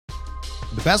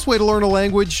The best way to learn a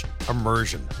language?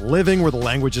 Immersion. Living where the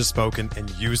language is spoken and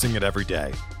using it every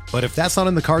day. But if that's not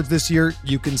in the cards this year,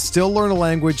 you can still learn a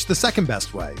language the second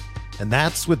best way, and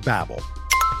that's with Babbel.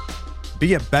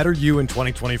 Be a better you in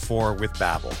 2024 with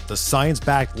Babbel, the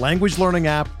science-backed language learning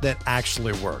app that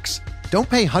actually works. Don't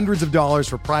pay hundreds of dollars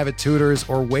for private tutors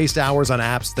or waste hours on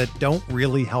apps that don't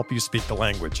really help you speak the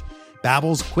language.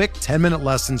 Babbel's quick 10-minute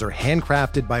lessons are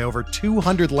handcrafted by over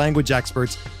 200 language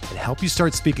experts and help you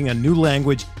start speaking a new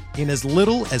language in as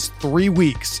little as 3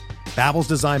 weeks. Babbel's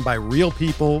designed by real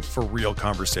people for real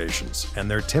conversations,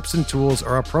 and their tips and tools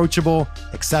are approachable,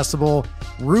 accessible,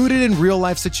 rooted in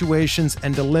real-life situations,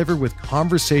 and delivered with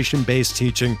conversation-based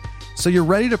teaching, so you're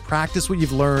ready to practice what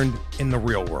you've learned in the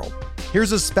real world.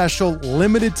 Here's a special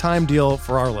limited-time deal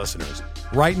for our listeners.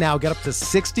 Right now, get up to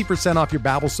 60% off your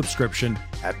Babbel subscription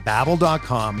at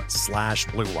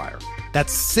babbel.com/Blue Wire.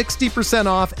 That's 60%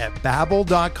 off at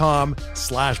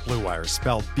babbel.com/Blue Wire,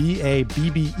 spelled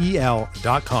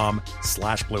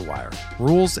BABBEL.com/Blue Wire.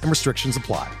 Rules and restrictions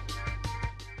apply.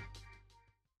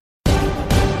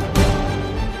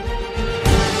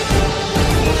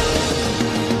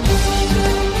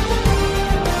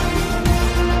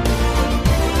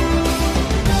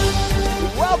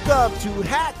 Welcome to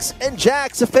Hacks and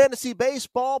Jacks, a fantasy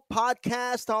baseball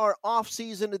podcast, our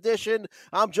off-season edition.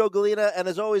 I'm Joe Galena, and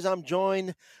as always, I'm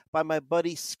joined by my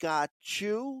buddy Scott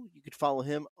Chu. You can follow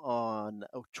him on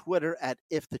Twitter at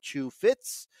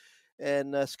IfTheChewFits.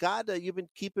 And Scott, you've been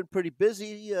keeping pretty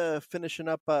busy, finishing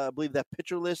up, I believe, that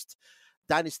pitcher list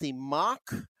Dynasty mock.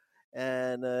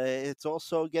 And it's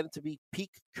also getting to be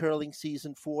peak curling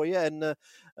season for you. And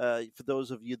for those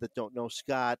of you that don't know,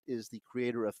 Scott is the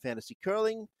creator of Fantasy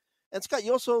Curling. And Scott,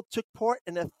 you also took part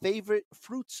in a favorite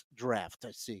fruits draft,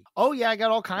 I see. Oh yeah, I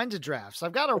got all kinds of drafts.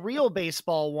 I've got a real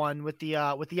baseball one with the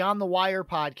On the Wire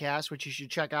podcast, which you should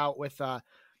check out with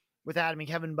Adam and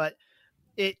Kevin. But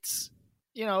it's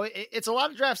it's a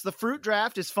lot of drafts. The fruit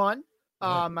draft is fun.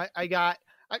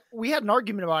 We had an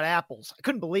argument about apples. I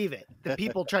couldn't believe it. The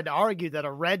people tried to argue that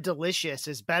a Red Delicious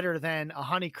is better than a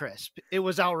Honeycrisp. It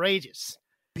was outrageous.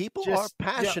 People are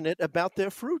passionate about their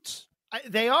fruits.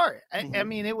 They are. I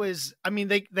mean,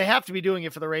 they have to be doing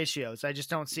it for the ratios. I just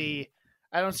don't see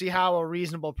how a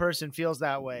reasonable person feels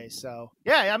that way. So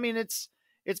yeah, I mean, it's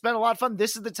been a lot of fun.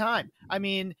 This is the time. I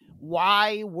mean,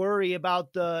 why worry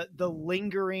about the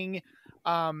lingering,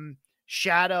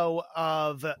 shadow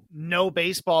of no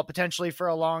baseball potentially for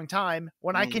a long time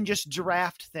when I can just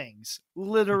draft things,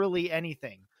 literally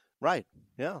anything. Right.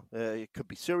 Yeah. It could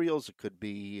be cereals. It could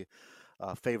be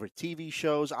favorite TV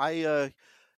shows. I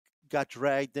got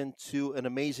dragged into an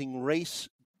Amazing Race,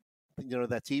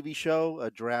 that TV show, a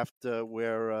draft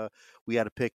where we had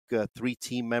to pick 3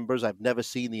 team members. I've never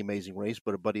seen The Amazing Race,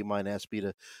 but a buddy of mine asked me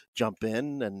to jump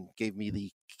in and gave me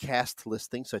the cast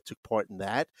listing, so I took part in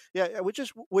that. Yeah,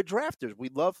 we're drafters. We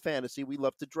love fantasy. We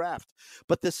love to draft.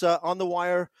 But this On the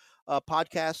Wire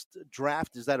podcast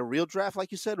draft, is that a real draft,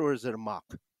 like you said, or is it a mock?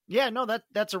 Yeah, no,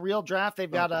 that's a real draft. They've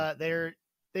got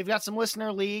they've got some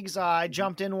listener leagues. I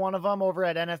jumped in one of them over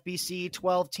at NFBC,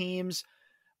 12 teams.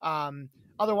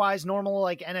 Otherwise, normal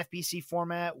like NFBC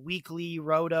format, weekly,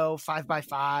 roto,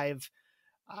 5x5.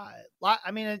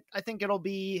 I mean, I think it'll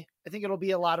be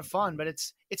a lot of fun. But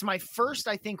it's my first,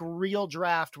 I think, real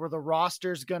draft where the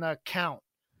roster's gonna count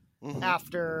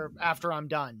after I'm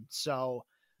done. So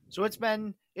it's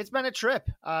been a trip.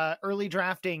 Early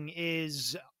drafting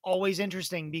is always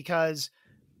interesting because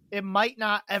it might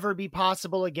not ever be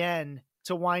possible again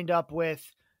to wind up with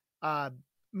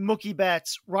Mookie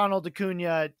Betts, Ronald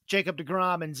Acuna, Jacob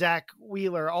deGrom, and Zach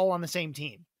Wheeler all on the same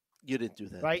team. You didn't do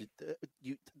that, right?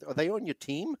 Are they on your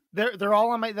team? They're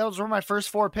all on my. Those were my first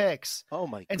 4 picks. Oh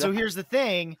my! And so here's the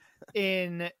thing: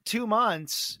 in 2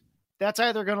 months, that's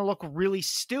either going to look really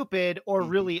stupid or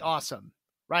really awesome,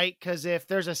 right? Because if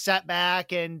there's a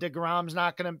setback and deGrom's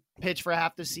not going to pitch for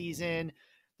half the season,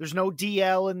 there's no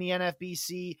DL in the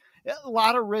NFBC. A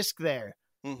lot of risk there.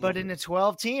 But in a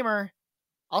 12-teamer,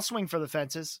 I'll swing for the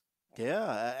fences.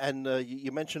 Yeah, and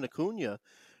you mentioned Acuna,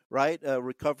 right?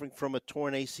 Recovering from a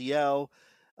torn ACL,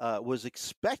 was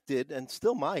expected and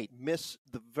still might miss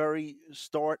the very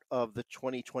start of the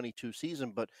 2022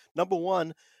 season. But number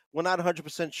one, we're not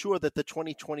 100% sure that the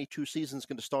 2022 season is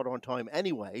going to start on time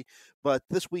anyway. But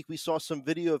this week we saw some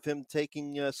video of him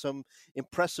taking some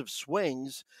impressive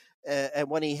swings. And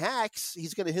when he hacks,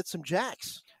 he's going to hit some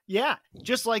jacks. Yeah,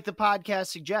 just like the podcast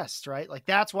suggests, right? Like,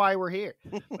 that's why we're here.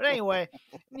 But anyway,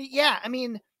 yeah, I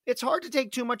mean, it's hard to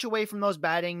take too much away from those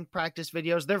batting practice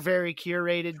videos. They're very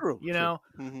curated, True.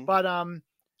 But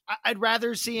I'd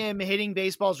rather see him hitting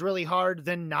baseballs really hard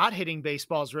than not hitting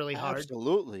baseballs really hard.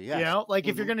 Absolutely, yes. You know, like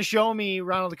if you're going to show me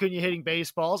Ronald Acuna hitting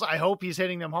baseballs, I hope he's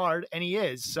hitting them hard, and he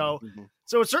is. So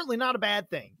it's certainly not a bad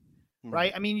thing,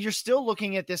 right? I mean, you're still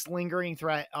looking at this lingering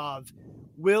threat of,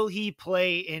 will he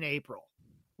play in April?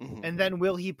 And then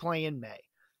will he play in May?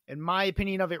 And my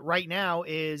opinion of it right now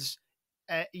is,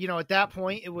 at that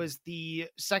point, it was the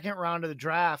second round of the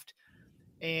draft.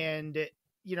 And,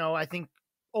 I think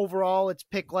overall it's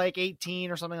pick like 18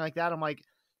 or something like that. I'm like,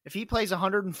 if he plays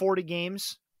 140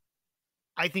 games,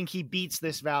 I think he beats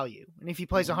this value. And if he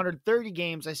plays 130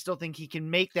 games, I still think he can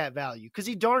make that value, because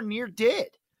he darn near did.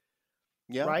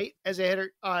 Yeah. Right. As a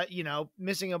hitter,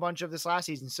 missing a bunch of this last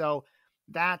season. So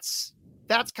that's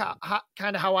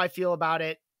kind of how I feel about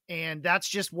it. And that's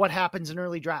just what happens in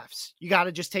early drafts. You got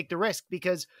to just take the risk,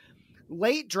 because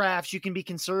late drafts, you can be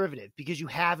conservative because you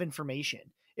have information.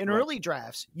 In early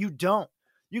drafts, you don't.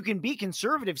 You can be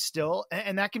conservative still,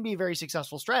 and that can be a very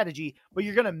successful strategy, but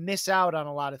you're going to miss out on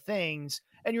a lot of things,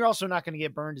 and you're also not going to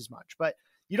get burned as much. But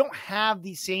you don't have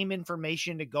the same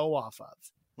information to go off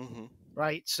of,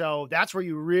 right? So that's where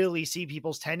you really see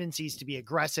people's tendencies to be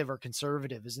aggressive or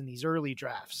conservative, is in these early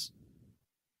drafts.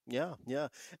 Yeah.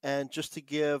 And just to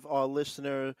give our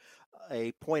listener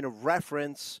a point of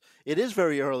reference, it is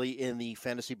very early in the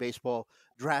fantasy baseball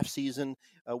draft season.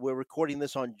 We're recording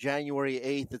this on January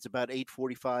 8th. It's about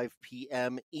 8:45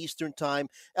 p.m. Eastern time.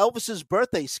 Elvis's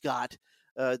birthday, Scott.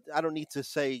 I don't need to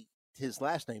say his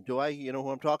last name, do I? You know who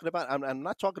I'm talking about? I'm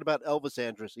not talking about Elvis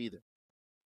Andrus either.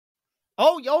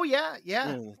 Oh yeah.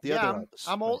 The other Elvis.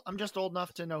 I'm old. I'm just old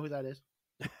enough to know who that is.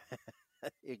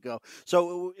 There you go.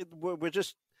 So we're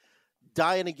just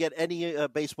dying to get any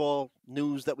baseball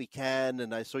news that we can,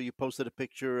 and I saw you posted a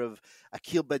picture of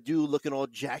Akil Baddoo looking all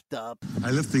jacked up.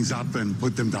 I lift things up and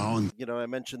put them down. I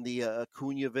mentioned the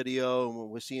Acuna video, and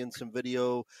we're seeing some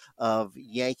video of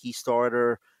Yankee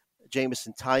starter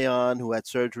Jameson Taillon, who had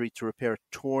surgery to repair a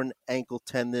torn ankle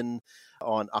tendon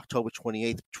on October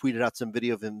 28th, tweeted out some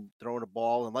video of him throwing a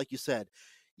ball. And like you said,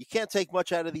 you can't take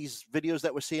much out of these videos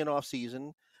that we're seeing off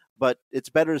season, but it's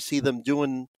better to see them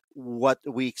doing what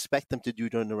we expect them to do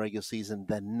during the regular season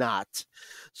than not.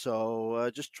 So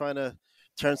just trying to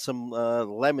turn some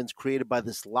lemons created by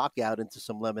this lockout into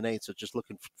some lemonade. So just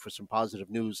looking for some positive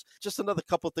news. Just another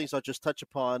couple of things I'll just touch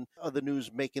upon. Other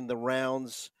news making the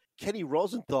rounds. Kenny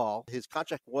Rosenthal, his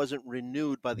contract wasn't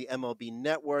renewed by the MLB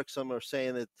network. Some are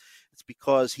saying that it's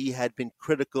because he had been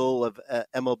critical of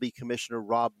MLB Commissioner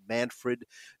Rob Manfred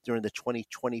during the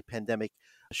 2020 pandemic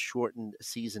shortened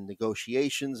season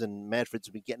negotiations, and Manfred's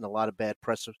been getting a lot of bad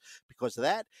press because of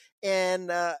that.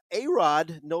 And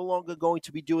A-Rod no longer going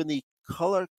to be doing the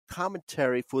color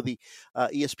commentary for the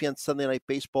ESPN Sunday Night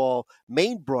Baseball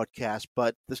main broadcast,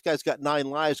 but this guy's got 9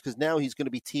 lives, because now he's going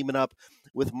to be teaming up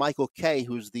with Michael Kay,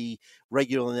 who's the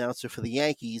regular announcer for the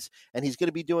Yankees, and he's going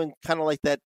to be doing kind of like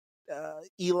that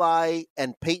Eli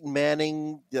and Peyton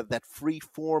Manning, that free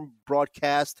form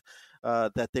broadcast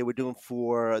that they were doing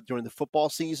during the football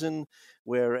season,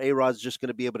 where A-Rod's just going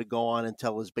to be able to go on and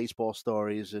tell his baseball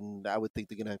stories. And I would think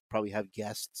they're going to probably have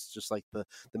guests just like the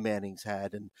Mannings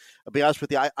had. And I'll be honest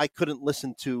with you, I couldn't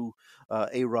listen to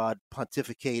A-Rod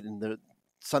pontificate in the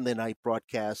Sunday night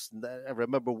broadcast. And I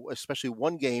remember especially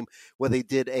one game where they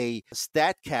did a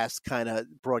StatCast kind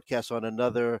of broadcast on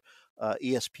another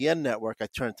ESPN network. I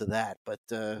turned to that, but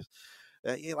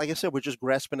like I said, we're just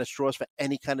grasping at straws for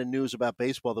any kind of news about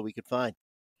baseball that we could find.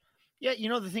 Yeah,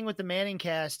 the thing with the Manning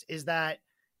cast is that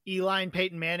Eli and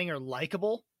Peyton Manning are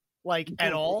likable,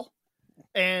 at all,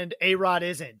 and A-Rod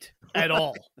isn't at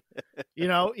all.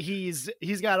 He's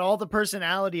got all the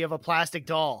personality of a plastic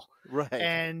doll, right?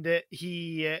 And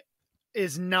he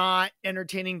is not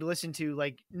entertaining to listen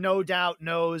to. No doubt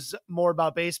knows more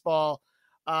about baseball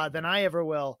than I ever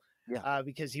will. Yeah.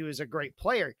 Because he was a great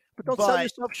player. But don't sell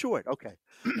yourself short. Okay.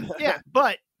 Yeah,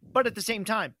 but at the same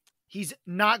time, he's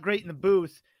not great in the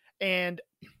booth. And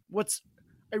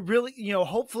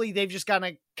hopefully they've just kind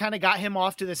of got him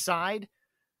off to the side,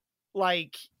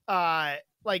 like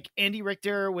Andy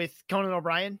Richter with Conan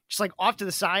O'Brien, just off to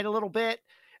the side a little bit,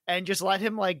 and just let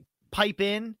him pipe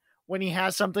in when he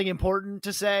has something important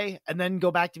to say, and then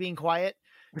go back to being quiet.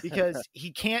 Because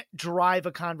he can't drive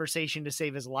a conversation to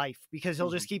save his life, because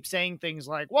he'll just keep saying things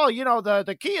like, well,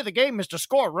 the key of the game is to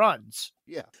score runs.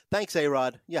 Yeah. Thanks,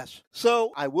 A-Rod. Yes.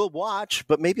 So I will watch,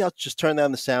 but maybe I'll just turn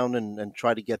down the sound and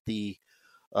try to get the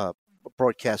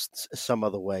broadcasts some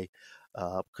other way,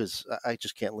 because I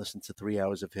just can't listen to 3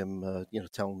 hours of him,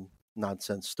 telling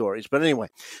nonsense stories. But anyway,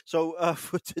 so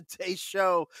for today's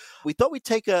show, we thought we'd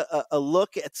take a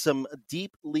look at some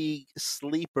deep league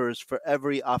sleepers for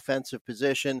every offensive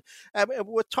position. And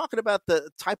we're talking about the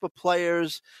type of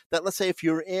players that, let's say, if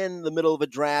you're in the middle of a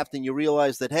draft and you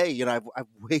realize that, hey, I've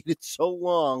waited so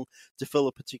long to fill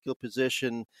a particular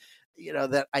position,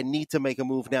 that I need to make a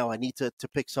move now. I need to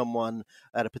pick someone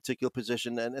at a particular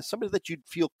position, and as somebody that you'd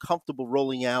feel comfortable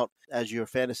rolling out as your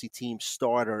fantasy team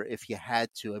starter if you had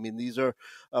to. I mean, these are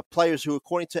players who,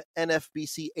 according to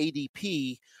NFBC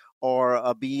ADP,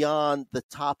 are beyond the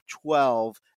top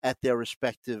 12 at their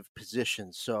respective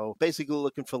positions. So basically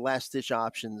looking for last-ditch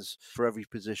options for every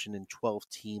position in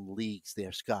 12-team leagues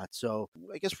there, Scott. So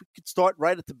I guess we could start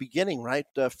right at the beginning, right?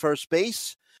 First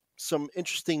base. Some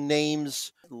interesting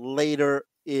names later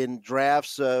in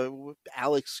drafts.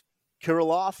 Alex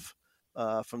Kirilloff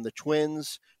from the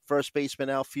Twins, first baseman,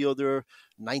 outfielder,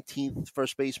 19th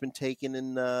first baseman taken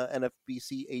in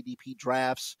NFBC ADP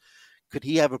drafts. Could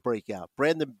he have a breakout?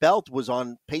 Brandon Belt was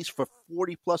on pace for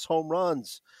 40-plus home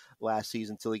runs last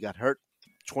season until he got hurt.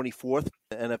 24th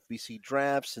NFBC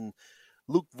drafts. And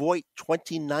Luke Voit,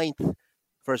 29th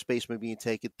first baseman being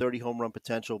taken, 30 home run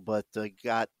potential, but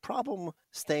got problem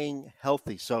staying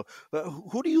healthy. So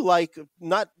who do you like?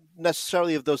 Not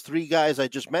necessarily of those three guys I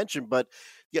just mentioned, but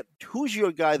who's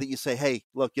your guy that you say, hey,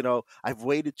 look, I've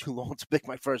waited too long to pick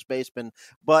my first baseman,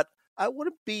 but I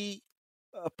wouldn't be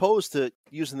opposed to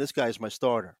using this guy as my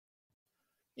starter?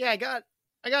 Yeah,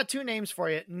 I got two names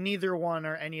for you. Neither one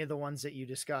are any of the ones that you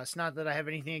discussed. Not that I have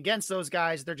anything against those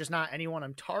guys. They're just not anyone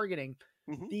I'm targeting.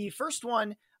 Mm-hmm. The first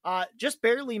one, just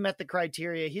barely met the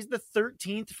criteria. He's the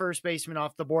 13th first baseman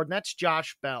off the board, and that's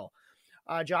Josh Bell.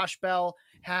 Josh Bell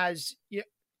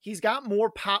he's got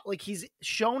more power. Like, he's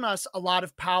shown us a lot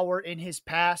of power in his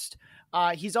past.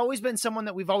 He's always been someone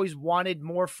that we've always wanted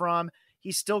more from.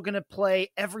 He's still going to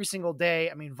play every single day.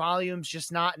 I mean, volume's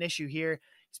just not an issue here.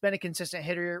 He's been a consistent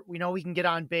hitter. We know he can get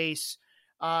on base.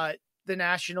 The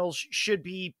Nationals should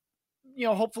be,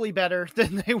 hopefully better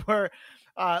than they were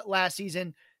last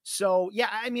season. So, yeah,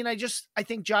 I mean, I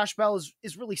think Josh Bell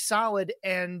is really solid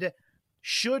and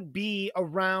should be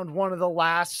around one of the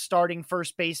last starting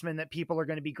first basemen that people are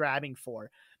going to be grabbing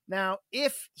for. Now,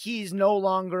 if he's no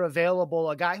longer available,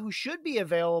 a guy who should be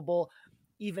available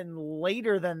even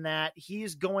later than that,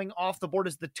 he's going off the board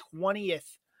as the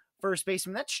 20th first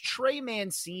baseman. That's Trey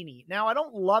Mancini. Now, I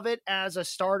don't love it as a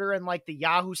starter in like the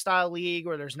Yahoo style league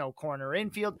where there's no corner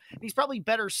infield. He's probably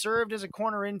better served as a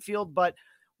corner infield, but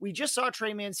we just saw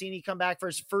Trey Mancini come back for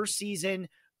his first season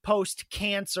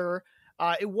post-cancer.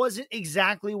 It wasn't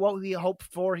exactly what we hoped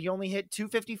for. He only hit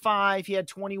 .255. He had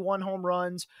 21 home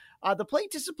runs. The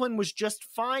plate discipline was just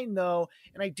fine, though,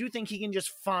 and I do think he can just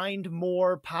find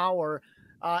more power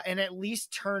and at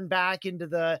least turn back into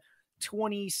the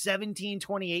 2017,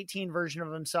 2018 version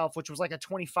of himself, which was like a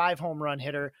 25 home run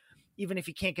hitter, even if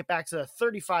he can't get back to the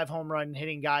 35 home run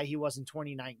hitting guy he was in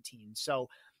 2019. So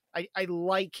I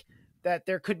like that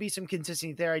there could be some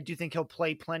consistency there. I do think he'll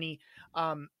play plenty.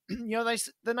 The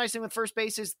nice thing with first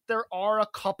base is there are a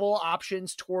couple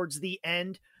options towards the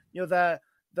end. The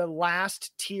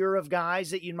last tier of guys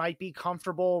that you might be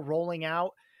comfortable rolling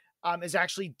out is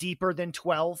actually deeper than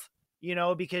 12,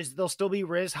 because there'll still be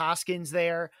Riz Hoskins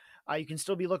there. You can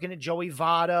still be looking at Joey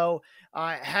Votto.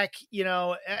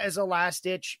 As a last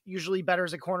ditch, usually better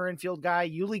as a corner infield guy.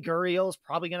 Yuli Gurriel is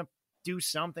probably going to do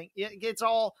something. It's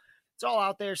all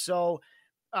out there. So,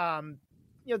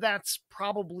 that's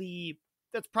probably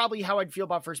how I'd feel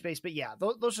about first base. But yeah,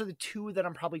 those are the two that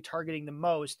I'm probably targeting the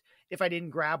most if I didn't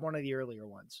grab one of the earlier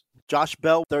ones. Josh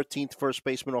Bell, 13th first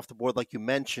baseman off the board. Like you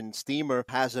mentioned, Steamer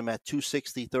has him at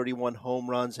 260, 31 home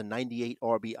runs, and 98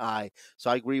 RBI.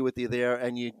 So I agree with you there.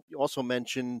 And you also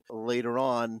mentioned later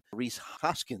on Rhys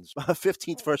Hoskins,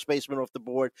 15th first baseman off the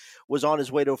board, was on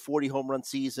his way to a 40 home run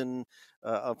season.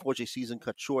 Unfortunately, season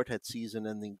cut short, had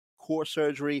season-ending core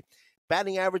surgery.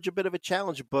 Batting average, a bit of a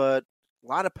challenge, but a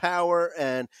lot of power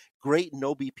and great in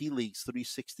OBP leagues,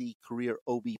 360 career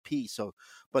OBP. So,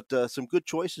 but some good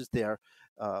choices there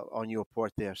on your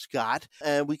part there, Scott.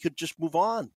 And we could just move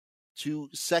on to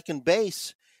second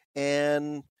base.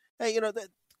 And, hey,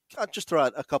 I'll just throw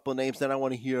out a couple of names. Then I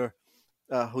want to hear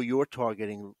who you're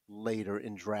targeting later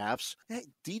in drafts. Hey,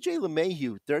 DJ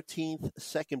LeMahieu, 13th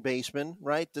second baseman,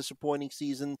 right? Disappointing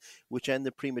season, which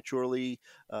ended prematurely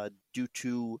due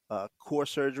to core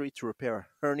surgery to repair a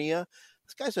hernia.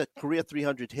 This guy's a career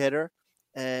 300 hitter,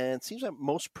 and it seems like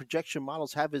most projection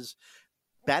models have his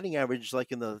batting average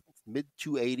like in the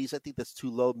mid-280s. I think that's too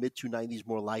low, mid-290s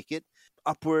more like it.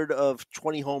 Upward of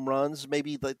 20 home runs,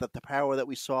 maybe like the power that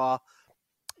we saw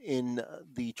in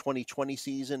the 2020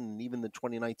 season and even the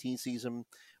 2019 season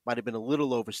might have been a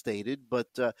little overstated. But,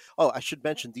 I should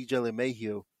mention DJ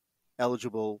LeMahieu,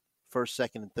 eligible first,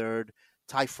 second, and third.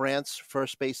 Ty France,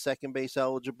 first base, second base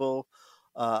eligible.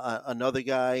 Another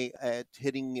guy at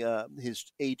hitting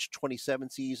his age 27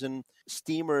 season.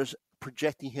 Steamers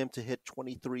projecting him to hit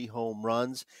 23 home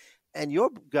runs. And your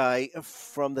guy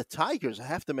from the Tigers, I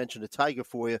have to mention the Tiger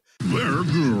for you. They're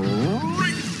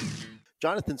great.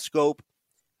 Jonathan Schoop,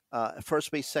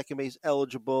 first base, second base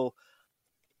eligible.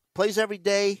 Plays every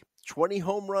day. 20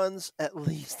 home runs at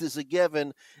least is a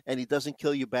given, and he doesn't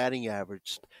kill your batting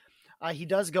average. He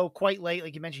does go quite late,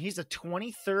 like you mentioned. He's the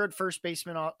 23rd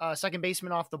second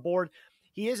baseman off the board.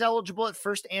 He is eligible at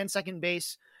first and second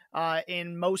base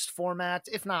in most formats,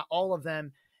 if not all of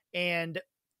them. And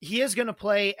he is going to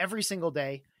play every single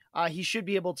day. He should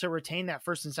be able to retain that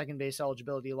first and second base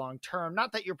eligibility long term.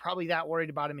 Not that you're probably that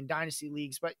worried about him in dynasty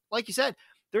leagues, but like you said,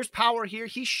 there's power here.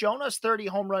 He's shown us 30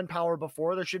 home run power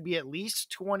before. There should be at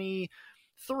least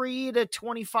 23 to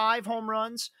 25 home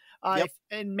runs.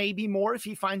 And maybe more if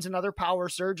he finds another power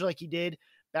surge like he did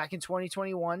back in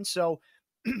 2021. So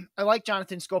I like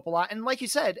Jonathan Schoop a lot. And like you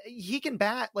said, he can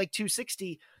bat like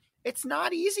 260. It's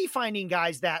not easy finding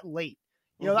guys that late.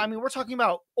 You know, I mean, we're talking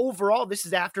about overall, this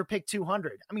is after pick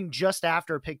 200. I mean, just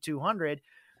after pick 200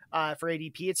 for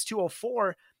ADP, it's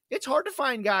 204. It's hard to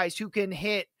find guys who can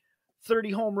hit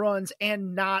 30 home runs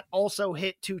and not also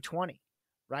hit 220,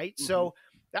 right? So,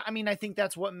 I mean, I think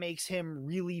that's what makes him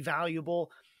really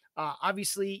valuable.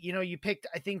 Obviously, you know, you picked,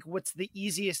 I think, what's the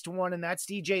easiest one, and that's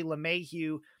DJ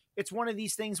LeMahieu. It's one of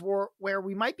these things where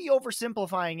we might be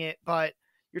oversimplifying it, but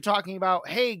you're talking about,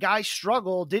 hey, guy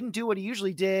struggled, didn't do what he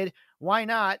usually did. Why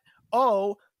not?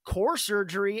 Oh, core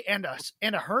surgery and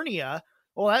a hernia.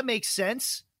 Well, that makes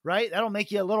sense, right? That'll make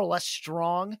you a little less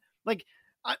strong. Like,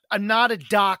 I'm not a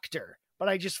doctor, but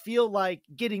I just feel like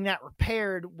getting that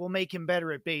repaired will make him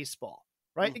better at baseball,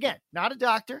 right? Again, not a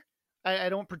doctor. I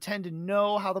don't pretend to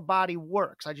know how the body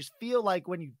works. I just feel like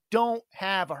when you don't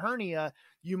have a hernia,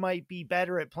 you might be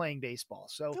better at playing baseball.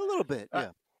 So a little bit,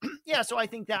 yeah. Yeah, so I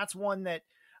think that's one that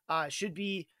should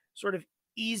be sort of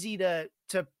easy to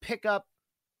pick up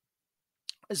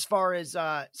as far as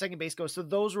second base goes. So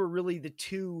those were really the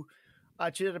two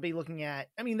to be looking at.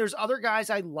 I mean, there's other guys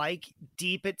I like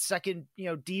deeper at second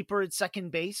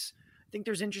base. I think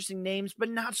there's interesting names, but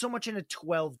not so much in a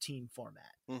 12-team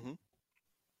format. Mm-hmm.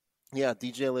 Yeah,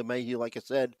 DJ LeMahieu, like I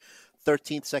said,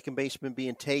 13th second baseman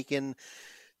being taken.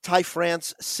 Ty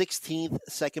France, 16th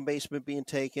second baseman being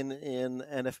taken in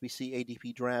NFBC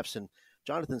ADP drafts. And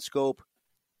Jonathan Schoop,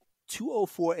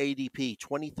 204 ADP,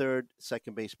 23rd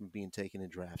second baseman being taken in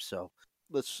drafts. So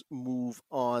let's move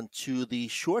on to the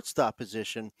shortstop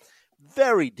position.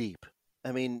 Very deep.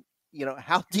 I mean, you know,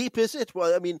 how deep is it?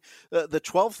 Well, I mean, the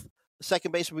 12th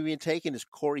second baseman being taken is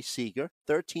Corey Seager,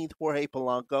 13th Jorge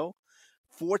Polanco,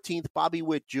 14th Bobby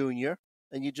Witt Jr.,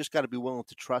 and you just got to be willing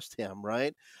to trust him,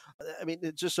 right? I mean,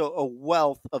 it's just a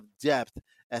wealth of depth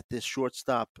at this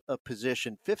shortstop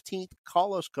position. 15th,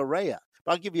 Carlos Correa.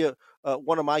 But I'll give you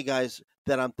one of my guys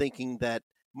that I'm thinking that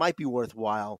might be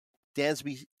worthwhile.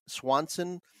 Dansby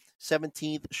Swanson,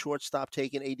 17th shortstop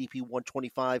taken, ADP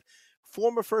 125.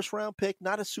 Former first-round pick,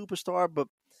 not a superstar, but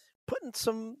putting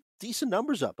some decent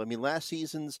numbers up. I mean, last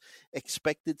season's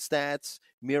expected stats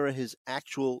mirror his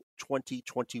actual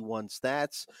 2021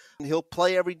 stats. And he'll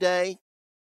play every day.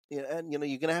 And, you know,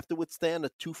 you're going to have to withstand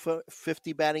a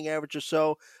 250 batting average or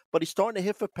so. But he's starting to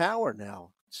hit for power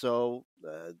now. So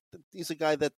he's a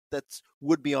guy that's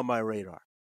would be on my radar.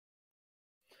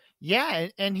 Yeah,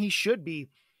 and he should be.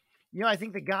 You know, I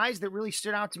think the guys that really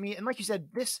stood out to me, and like you said,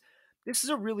 this is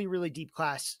a really, really deep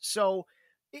class. So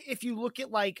if you look at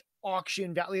like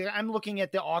auction value, I'm looking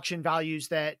at the auction values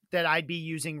that I'd be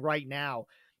using right now,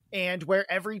 and where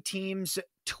every team's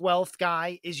 12th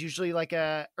guy is usually like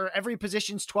or every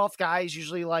position's 12th guy is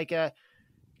usually like a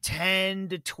 $10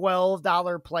 to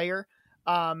 $12 player.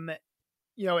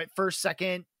 You know, at first,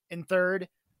 second, and third.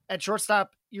 At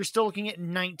shortstop, you're still looking at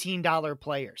 $19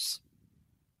 players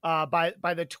by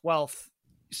the 12th.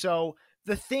 So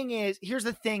the thing is, here's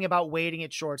the thing about waiting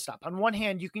at shortstop. On one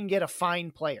hand, you can get a fine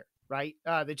player, right?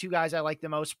 The two guys I like the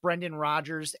most, Brendan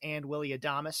Rodgers and Willy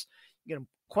Adames. You get them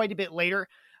quite a bit later.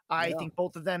 I think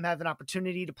both of them have an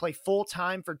opportunity to play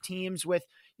full-time for teams with,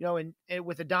 you know, and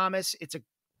with Adames, it's a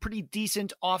pretty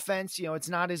decent offense. You know, it's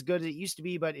not as good as it used to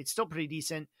be, but it's still pretty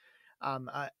decent.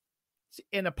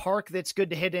 In a park that's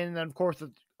good to hit in, and of course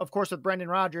with Brendan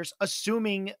Rodgers,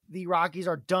 assuming the Rockies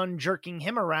are done jerking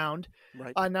him around,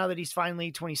 right? Now that he's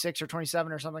finally 26 or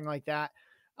 27 or something like that,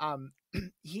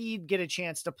 he'd get a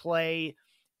chance to play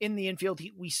in the infield.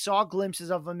 We saw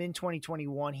glimpses of him in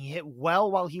 2021. He hit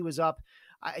well while he was up.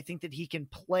 I think that he can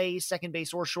play second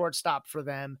base or shortstop for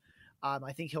them.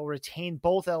 I think he'll retain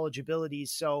both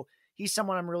eligibilities. So he's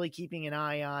someone I'm really keeping an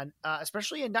eye on,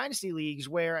 especially in dynasty leagues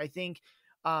where I think,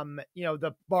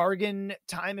 the bargain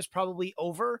time is probably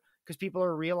over because people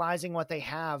are realizing what they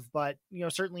have. But,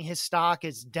 certainly his stock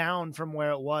is down from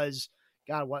where it was,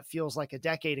 what feels like a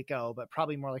decade ago, but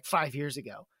probably more like 5 years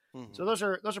ago. Mm-hmm. So those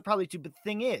are probably two. But the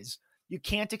thing is, you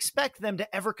can't expect them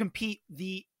to ever compete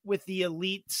with the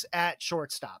elites at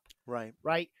shortstop. Right.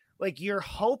 Right. Like you're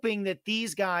hoping that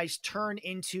these guys turn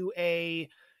into a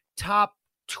top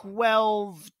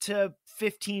 12 to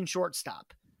 15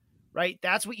 shortstop, right?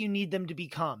 That's what you need them to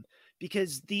become,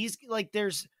 because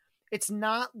it's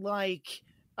not like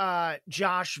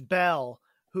Josh Bell,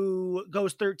 who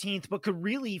goes 13th, but could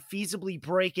really feasibly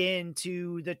break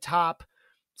into the top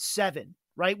 7,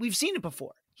 right? We've seen it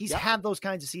before. He's had those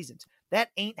kinds of seasons. That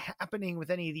ain't happening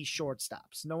with any of these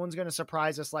shortstops. No one's going to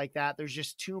surprise us like that. There's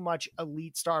just too much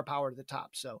elite star power to the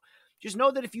top. So just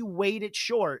know that if you wait it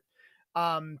short,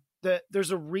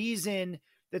 there's a reason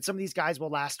that some of these guys will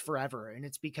last forever. And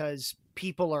it's because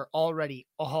people are already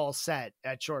all set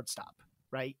at shortstop,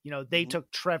 right? They took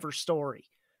Trevor Story,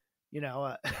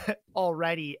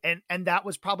 already. And that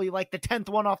was probably like the 10th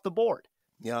one off the board.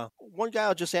 Yeah. One guy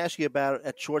I'll just ask you about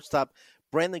at shortstop,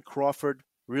 Brandon Crawford,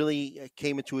 really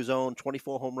came into his own.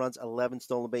 24 home runs, 11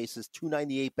 stolen bases,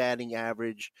 298 batting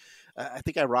average. I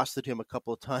think I rostered him a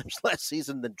couple of times last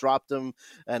season, then dropped him,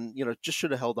 and just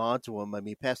should have held on to him. I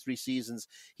mean, past 3 seasons,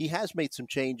 he has made some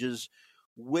changes,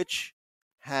 which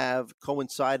have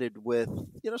coincided with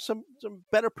some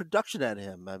better production at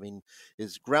him. I mean,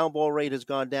 his ground ball rate has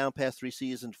gone down past 3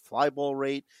 seasons, fly ball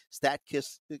rate,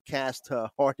 cast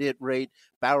hard hit rate,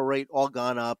 barrel rate, all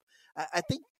gone up. I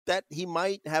think that he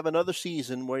might have another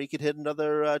season where he could hit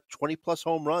another 20-plus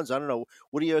home runs. I don't know.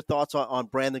 What are your thoughts on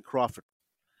Brandon Crawford?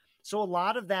 So a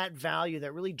lot of that value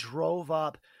that really drove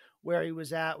up where he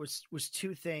was at was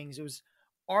 2 things. It was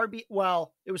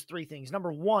it was 3 things.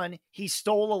 Number 1, he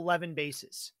stole 11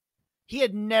 bases. He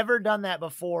had never done that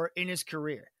before in his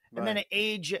career. Right. And then at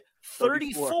age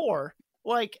 34,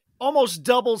 like almost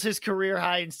doubles his career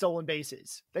high in stolen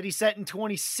bases that he set in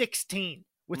 2016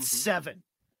 with 7.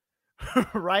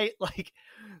 Right? Like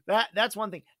that's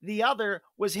one thing. The other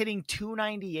was hitting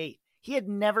 298. He had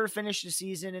never finished a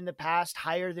season in the past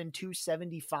higher than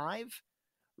 275,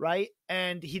 right?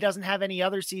 And he doesn't have any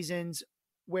other seasons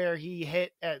where he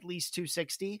hit at least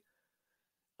 260.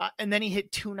 And then he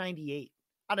hit 298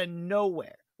 out of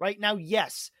nowhere, right? Now,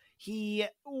 yes, he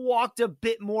walked a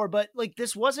bit more, but like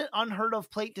this wasn't unheard of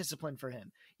plate discipline for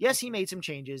him. Yes, he made some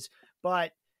changes,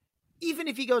 but even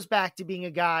if he goes back to being a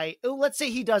guy, let's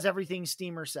say he does everything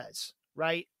Steamer says,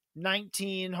 right?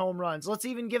 19 home runs. Let's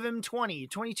even give him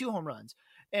 22 home runs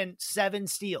and 7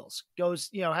 steals.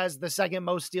 Has the second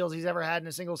most steals he's ever had in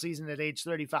a single season at age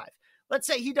 35. Let's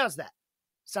say he does that.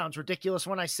 Sounds ridiculous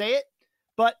when I say it,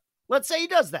 but let's say he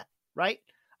does that, right?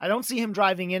 I don't see him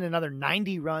driving in another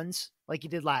 90 runs like he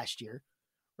did last year,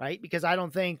 right? Because I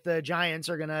don't think the Giants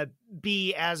are going to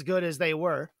be as good as they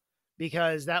were,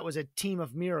 because that was a team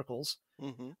of miracles.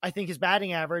 Mm-hmm. I think his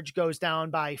batting average goes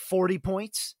down by 40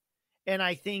 points. And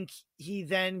I think he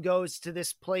then goes to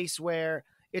this place where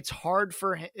it's hard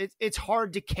for him. It's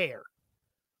hard to care,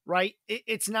 right?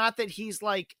 It's not that he's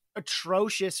like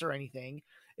atrocious or anything.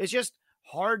 It's just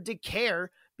hard to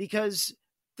care because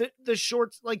the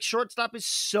shortstop is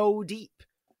so deep.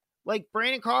 Like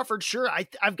Brandon Crawford, sure,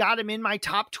 I've got him in my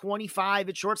top 25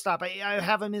 at shortstop. I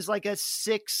have him as like a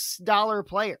 $6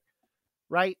 player.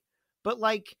 Right. But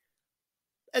like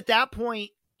at that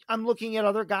point, I'm looking at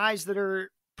other guys that are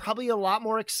probably a lot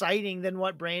more exciting than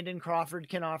what Brandon Crawford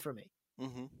can offer me.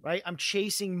 Mm-hmm. Right. I'm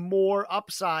chasing more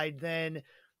upside than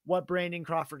what Brandon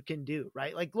Crawford can do.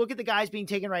 Right. Like look at the guys being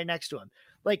taken right next to him.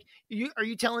 Like are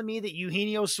you telling me that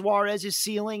Eugenio Suarez's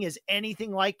ceiling is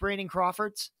anything like Brandon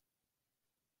Crawford's?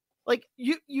 Like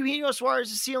Eugenio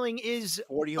Suarez's ceiling is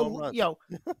 40 home runs.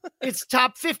 It's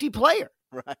top 50 player.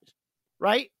 Right.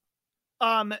 Right.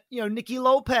 Nicky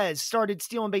Lopez started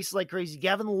stealing bases like crazy.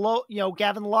 Gavin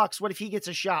Lux, what if he gets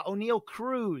a shot? O'Neal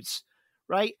Cruz,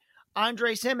 right?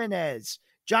 Andres Jimenez,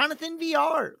 Jonathan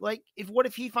VR. Like, what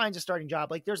if he finds a starting job?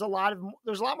 Like, there's a lot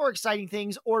more exciting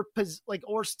things or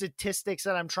statistics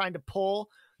that I'm trying to pull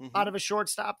out of a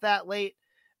shortstop that late.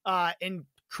 And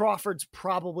Crawford's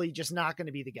probably just not going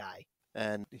to be the guy.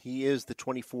 And he is the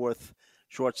 24th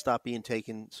shortstop being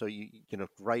taken. So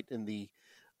right in the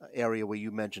area where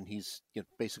you mentioned he's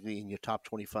basically in your top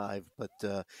 25, but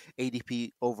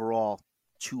ADP overall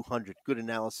 200. Good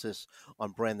analysis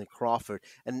on Brandon Crawford.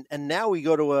 And now we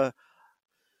go to a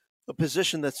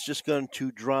position that's just going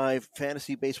to drive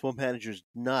fantasy baseball managers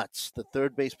nuts. The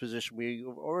third base position, we've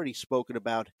already spoken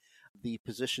about the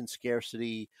position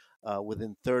scarcity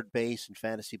within third base in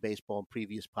fantasy baseball in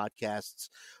previous podcasts.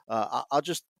 I'll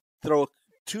just throw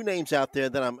two names out there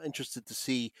that I'm interested to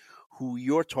see who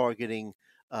you're targeting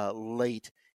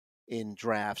late in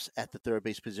drafts at the third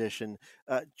base position.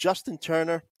 Justin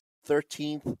Turner,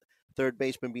 13th third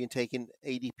baseman being taken,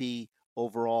 ADP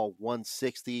overall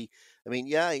 160. I mean,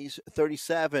 yeah, he's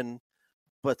 37,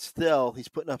 but still he's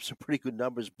putting up some pretty good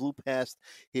numbers. Blew past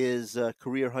his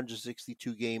career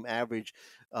 162 game average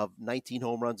of 19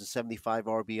 home runs and 75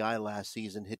 RBI last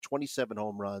season, hit 27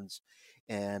 home runs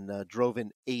and drove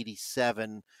in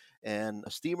 87. And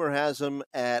Steamer has him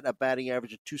at a batting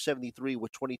average of 273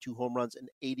 with 22 home runs and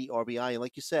 80 RBI. And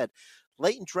like you said,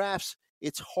 late in drafts,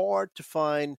 it's hard to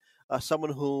find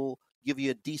someone who'll give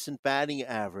you a decent batting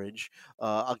average.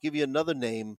 I'll give you another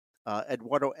name,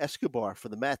 Eduardo Escobar for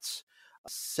the Mets,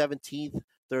 17th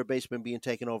third baseman being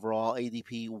taken overall,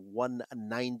 ADP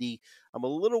 190. I'm a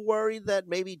little worried that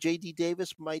maybe J.D.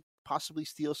 Davis might possibly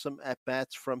steal some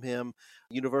at-bats from him.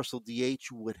 Universal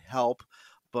DH would help.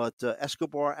 But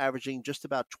Escobar averaging just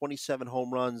about 27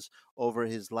 home runs over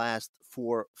his last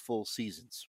 4 full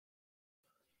seasons.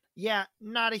 Yeah,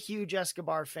 not a huge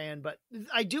Escobar fan, but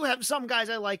I do have some guys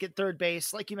I like at third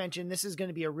base. Like you mentioned, this is going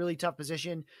to be a really tough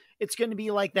position. It's going to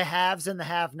be like the haves and the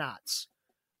have-nots,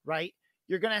 right?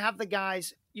 You're going to have the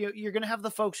guys, you're going to have the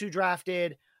folks who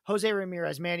drafted Jose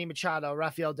Ramirez, Manny Machado,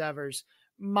 Rafael Devers,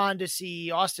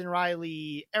 Mondesi, Austin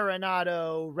Riley,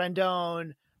 Arenado,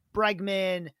 Rendon,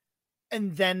 Bregman,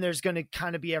 and then there's going to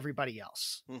kind of be everybody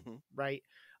else, right?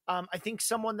 I think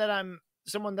someone that I'm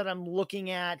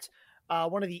looking at,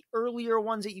 one of the earlier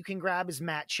ones that you can grab is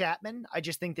Matt Chapman. I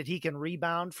just think that he can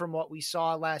rebound from what we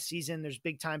saw last season. There's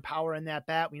big time power in that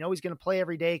bat. We know he's going to play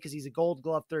every day because he's a Gold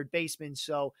Glove third baseman.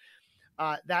 So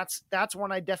that's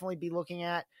one I'd definitely be looking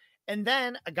at. And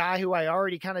then a guy who I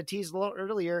already kind of teased a little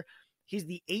earlier, he's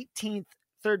the 18th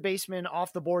third baseman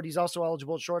off the board. He's also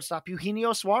eligible at shortstop,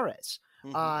 Eugenio Suarez.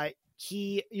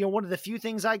 He, one of the few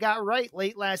things I got right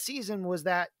late last season was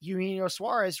that Eugenio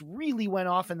Suarez really went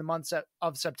off in the month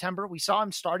of September. We saw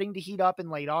him starting to heat up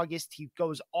in late August. He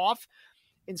goes off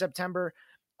in September.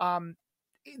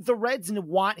 The Reds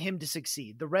want him to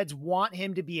succeed. The Reds want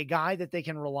him to be a guy that they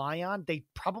can rely on. They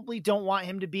probably don't want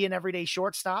him to be an everyday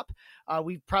shortstop.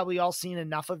 We've probably all seen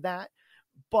enough of that.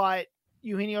 But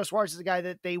Eugenio Suarez is a guy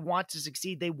that they want to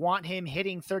succeed. They want him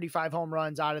hitting 35 home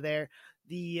runs out of there.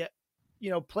 The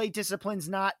play discipline's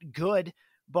not good,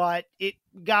 but it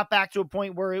got back to a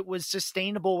point where it was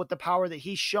sustainable with the power that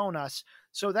he's shown us.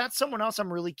 So that's someone else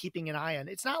I'm really keeping an eye on.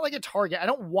 It's not like a target. I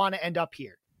don't want to end up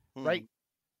here, right?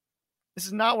 This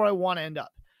is not where I want to end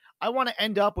up. I want to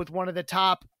end up with one of the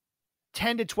top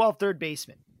 10 to 12 third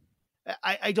basemen.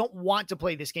 I don't want to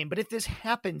play this game, but if this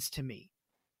happens to me,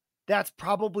 that's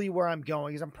probably where I'm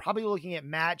going, because I'm probably looking at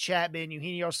Matt Chapman,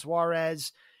 Eugenio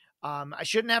Suarez. I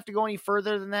shouldn't have to go any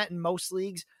further than that in most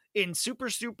leagues. In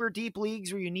super, super deep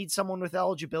leagues where you need someone with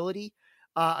eligibility,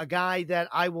 a guy that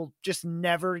I will just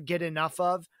never get enough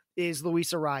of is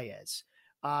Luis Arraez.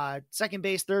 Second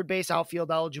base, third base,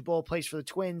 outfield eligible, plays for the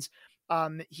Twins.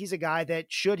 He's a guy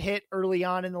that should hit early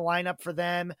on in the lineup for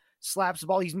them, slaps the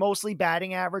ball. He's mostly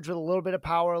batting average with a little bit of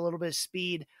power, a little bit of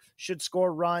speed, should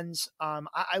score runs.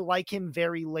 I like him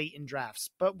very late in drafts,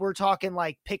 but we're talking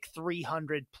like pick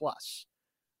 300 plus.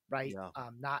 Right. Yeah.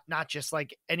 Not just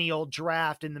like any old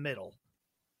draft in the middle.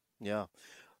 Yeah.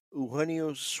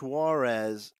 Eugenio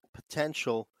Suarez,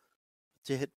 potential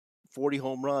to hit 40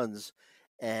 home runs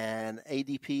and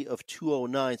ADP of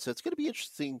 209. So it's going to be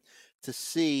interesting to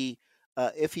see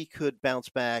if he could bounce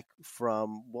back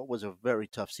from what was a very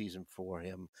tough season for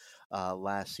him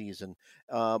last season.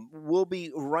 We'll be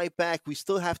right back. We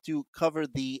still have to cover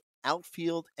the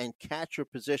outfield and catcher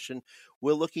position.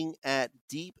 We're looking at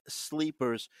deep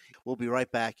sleepers. We'll be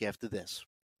right back after this.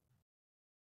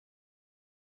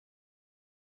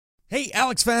 Hey,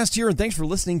 Alex Fast here, and thanks for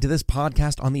listening to this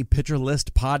podcast on the Pitcher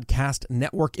List Podcast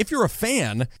Network. If you're a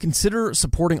fan, consider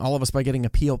supporting all of us by getting a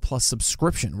PL Plus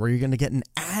subscription, where you're going to get an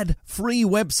ad-free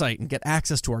website and get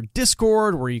access to our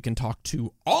Discord, where you can talk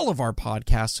to all of our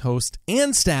podcast hosts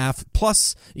and staff.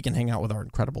 Plus, you can hang out with our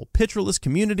incredible Pitcher List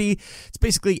community. It's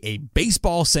basically a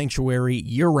baseball sanctuary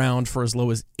year-round for as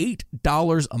low as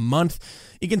 $8 a month.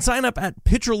 You can sign up at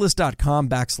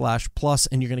pitcherlist.com/plus,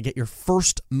 and you're going to get your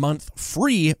first month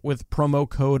free with promo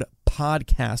code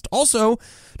Podcast. Also,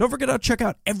 don't forget to check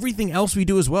out everything else we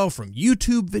do as well, from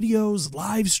YouTube videos,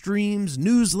 live streams,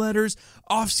 newsletters,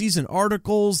 off-season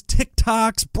articles,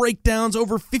 TikToks, breakdowns,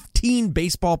 over 15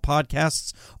 baseball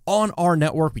podcasts on our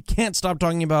network. We can't stop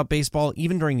talking about baseball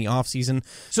even during the off-season.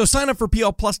 So sign up for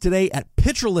PL Plus today at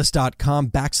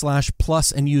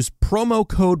PitcherList.com/plus and use promo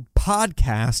code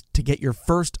podcast to get your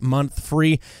first month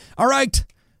free. All right.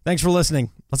 Thanks for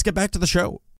listening. Let's get back to the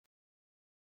show.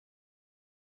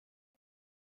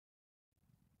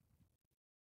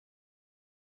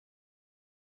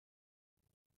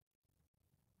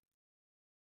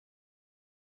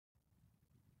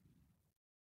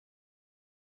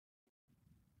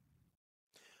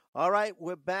 All right,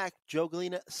 we're back. Joe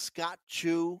Galena, Scott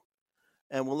Chu,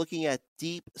 and we're looking at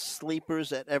deep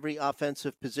sleepers at every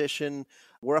offensive position.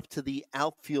 We're up to the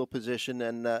outfield position,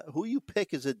 and who you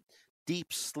pick is a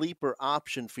deep sleeper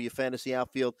option for your fantasy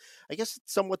outfield. I guess it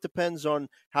somewhat depends on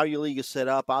how your league is set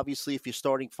up. Obviously, if you're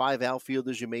starting 5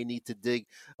 outfielders, you may need to dig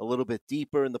a little bit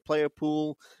deeper in the player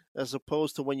pool, as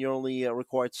opposed to when you're only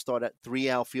required to start at 3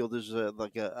 outfielders,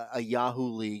 like a Yahoo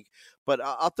league. But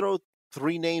I'll throw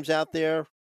 3 names out there.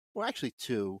 Well, actually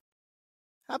 2.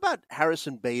 How about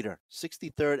Harrison Bader,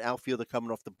 63rd outfielder coming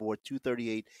off the board,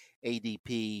 238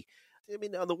 ADP. I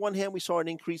mean, on the one hand, we saw an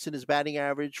increase in his batting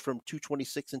average from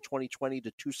 226 in 2020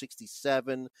 to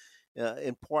 267,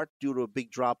 in part due to a big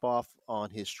drop-off on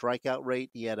his strikeout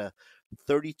rate. He had a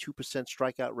 32%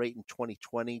 strikeout rate in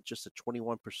 2020, just a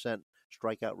 21%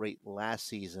 strikeout rate last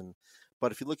season.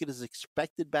 But if you look at his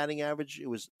expected batting average, it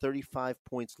was 35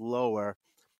 points lower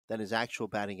than his actual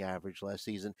batting average last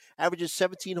season. Averages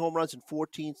 17 home runs and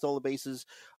 14 stolen bases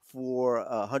for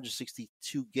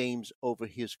 162 games over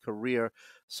his career.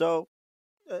 So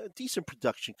decent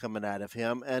production coming out of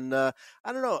him. And I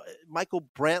don't know, Michael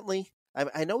Brantley,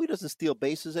 I know he doesn't steal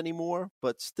bases anymore,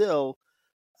 but still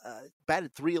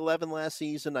batted .311 last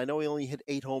season. I know he only hit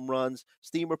 8 home runs.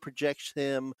 Steamer projects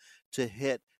him to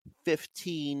hit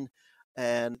 15.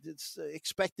 And it's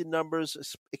expected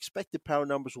power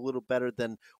numbers a little better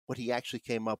than what he actually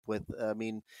came up with. I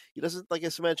mean, he doesn't, like I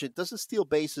mentioned, doesn't steal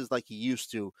bases like he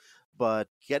used to, but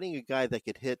getting a guy that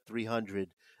could hit 300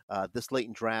 this late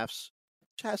in drafts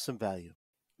has some value.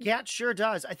 Yeah, it sure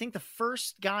does. I think the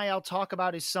first guy I'll talk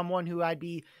about is someone who I'd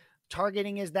be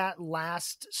targeting as that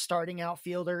last starting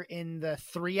outfielder in the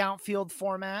 3 outfield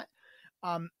format.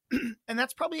 And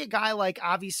that's probably a guy like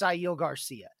Avisail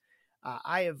Garcia.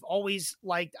 I have always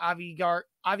liked Avi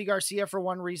Garcia for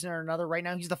one reason or another. Right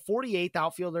now, he's the 48th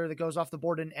outfielder that goes off the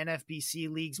board in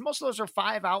NFBC leagues. Most of those are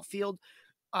 5 outfield.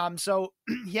 So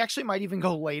he actually might even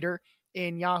go later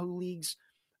in Yahoo leagues,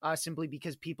 simply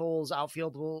because people's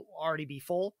outfield will already be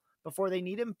full before they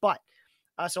need him. But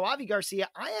so Avi Garcia,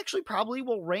 I actually probably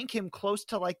will rank him close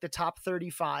to like the top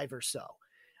 35 or so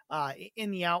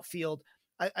in the outfield.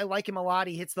 I like him a lot.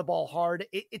 He hits the ball hard.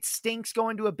 It stinks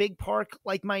going to a big park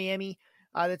like Miami.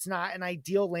 That's not an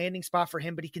ideal landing spot for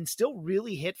him, but he can still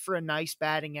really hit for a nice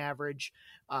batting average.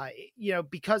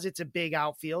 Because it's a big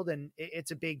outfield and it's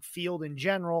a big field in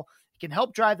general, it can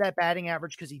help drive that batting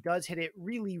average because he does hit it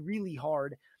really, really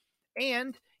hard.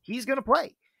 And he's going to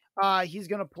play. He's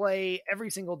going to play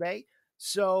every single day.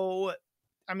 So,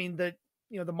 I mean, the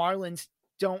Marlins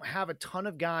don't have a ton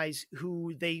of guys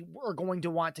who they are going to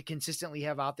want to consistently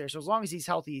have out there. So as long as he's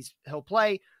healthy, he'll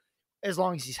play. As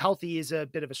long as he's healthy is a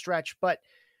bit of a stretch. But,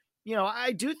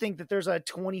 I do think that there's a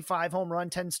 25 home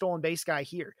run, 10 stolen base guy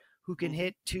here who can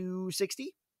hit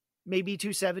 260, maybe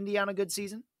 270 on a good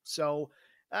season. So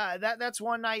that's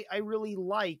one I really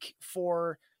like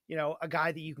for, a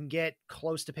guy that you can get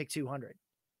close to pick 200.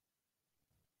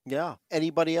 Yeah.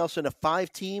 Anybody else in a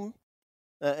 5-team?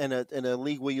 In a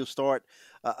league where you start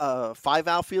 5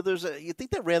 outfielders, you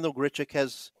think that Randal Grichuk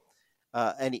has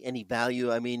any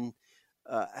value? I mean,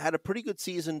 had a pretty good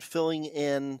season filling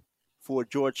in for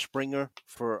George Springer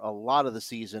for a lot of the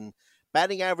season.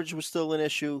 Batting average was still an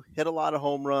issue. Hit a lot of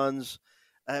home runs.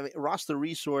 I mean, Roster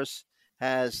Resource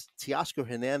has Teoscar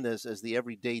Hernandez as the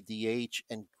everyday DH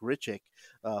and Grichuk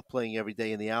playing every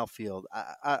day in the outfield.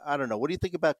 I don't know. What do you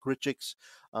think about Grichuk's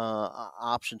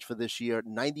options for this year?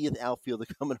 90th outfielder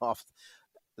coming off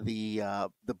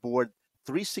the board,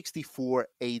 364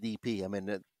 ADP. I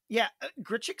mean,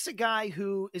 Grichuk's a guy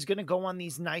who is going to go on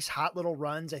these nice hot little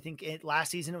runs. I think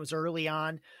last season it was early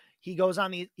on. He goes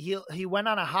on he went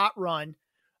on a hot run.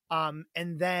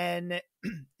 And then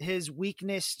his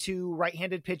weakness to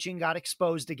right-handed pitching got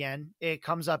exposed again. It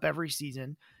comes up every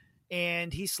season.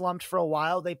 And he slumped for a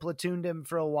while. They platooned him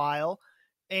for a while.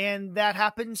 And that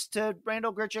happens to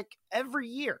Randal Grichuk every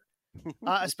year,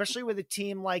 especially with a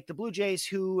team like the Blue Jays,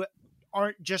 who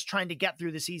aren't just trying to get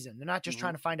through the season. They're not just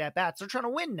trying to find at bats. They're trying to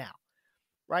win now.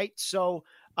 Right. So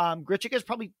Grichuk is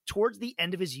probably towards the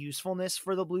end of his usefulness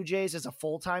for the Blue Jays as a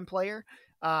full-time player.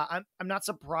 I'm not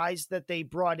surprised that they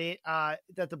brought it,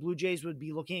 that the Blue Jays would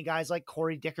be looking at guys like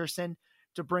Corey Dickerson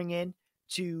to bring in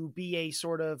to be a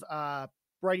sort of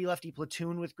righty-lefty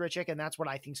platoon with Grichuk, and that's what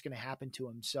I think is going to happen to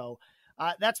him. So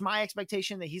that's my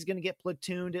expectation, that he's going to get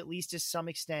platooned at least to some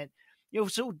extent.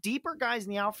 So deeper guys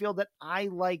in the outfield that I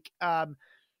like,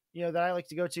 that I like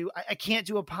to go to. I can't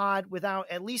do a pod without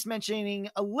at least mentioning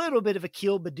a little bit of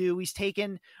Akil Baddoo. He's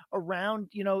taken around,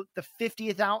 the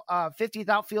 50th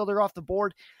outfielder off the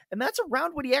board. And that's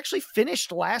around what he actually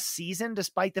finished last season,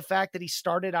 despite the fact that he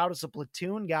started out as a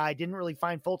platoon guy, didn't really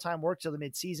find full-time work till the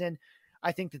midseason.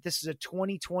 I think that this is a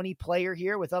 2020 player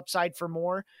here with upside for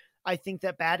more. I think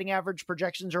that batting average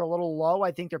projections are a little low.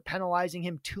 I think they're penalizing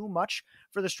him too much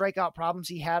for the strikeout problems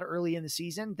he had early in the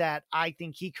season that I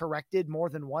think he corrected more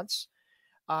than once.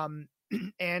 And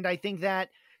I think that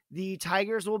the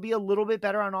Tigers will be a little bit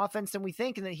better on offense than we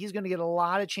think, and that he's going to get a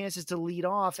lot of chances to lead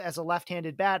off as a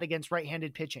left-handed bat against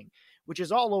right-handed pitching, which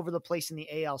is all over the place in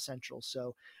the AL Central.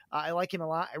 So I like him a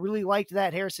lot. I really liked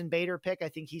that Harrison Bader pick. I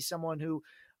think he's someone who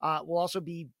will also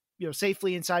be,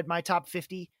 safely inside my top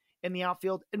 50 in the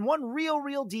outfield. And one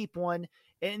real deep one,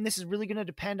 and this is really going to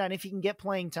depend on if he can get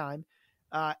playing time.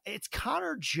 It's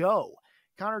Connor Joe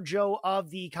of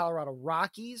the Colorado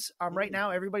Rockies. Right now,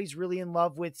 everybody's really in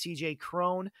love with CJ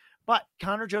Cron, but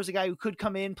Connor Joe's a guy who could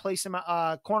come in, play some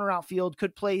corner outfield,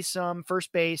 could play some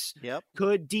first base,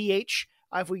 could DH.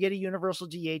 If we get a universal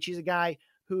DH, he's a guy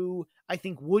who I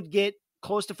think would get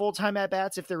close to full-time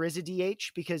at-bats if there is a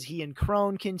DH, because he and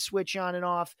Cron can switch on and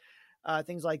off,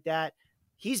 things like that.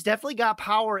 He's definitely got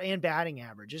power and batting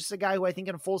average. This is a guy who I think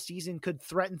in a full season could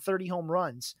threaten 30 home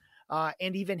runs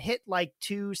and even hit like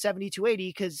 270, 280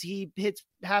 because he hits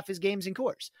half his games in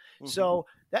Coors. So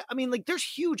there's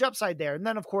huge upside there. And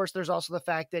then of course there's also the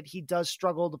fact that he does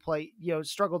struggle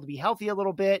to be healthy a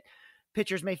little bit.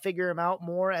 Pitchers may figure him out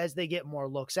more as they get more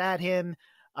looks at him.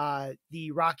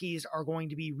 The Rockies are going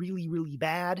to be really, really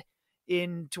bad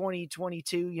in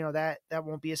 2022. That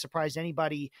won't be a surprise to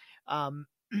anybody.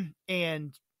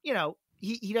 And,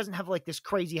 he doesn't have like this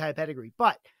crazy high pedigree,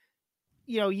 but,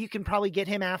 you can probably get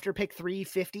him after pick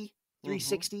 350,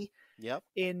 360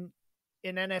 in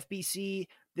NFBC.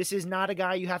 This is not a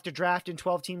guy you have to draft in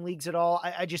 12-team leagues at all.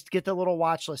 I just get the little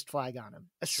watch list flag on him,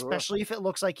 especially if it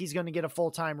looks like he's going to get a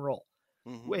full-time role.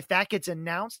 If that gets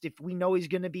announced, if we know he's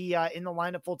going to be in the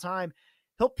lineup full-time,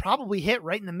 he'll probably hit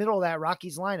right in the middle of that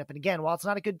Rockies lineup. And again, while it's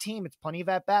not a good team, it's plenty of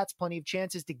at-bats, plenty of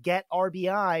chances to get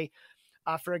RBI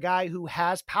for a guy who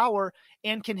has power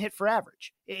and can hit for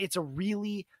average. It's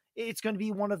going to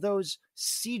be one of those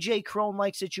CJ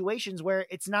Cron-like situations where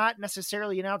it's not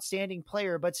necessarily an outstanding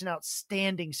player, but it's an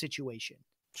outstanding situation.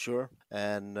 Sure.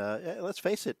 And let's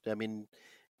face it. I mean,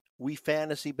 we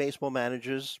fantasy baseball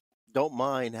managers don't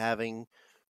mind having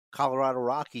Colorado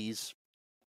Rockies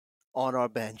on our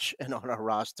bench and on our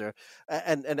roster.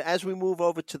 And as we move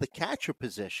over to the catcher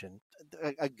position,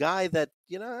 a guy that,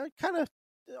 kind of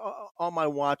on my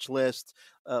watch list,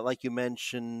 like you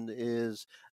mentioned, is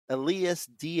Elias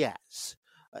Diaz,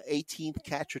 18th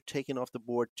catcher taken off the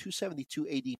board, 272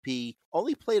 ADP,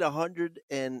 only played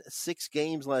 106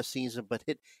 games last season, but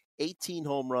hit 18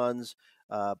 home runs,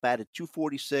 batted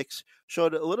 246,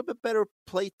 showed a little bit better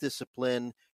plate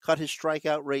discipline, cut his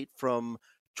strikeout rate from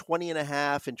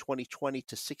 20.5 in 2020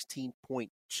 to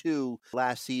 16.2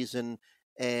 last season,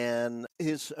 and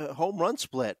his home run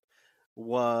split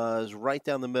was right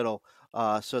down the middle.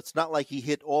 So it's not like he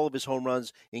hit all of his home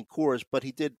runs in Coors, but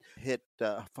he did hit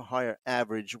a higher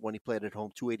average when he played at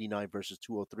home, 289 versus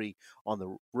 203 on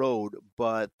the road.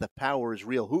 But the power is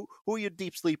real. Who are your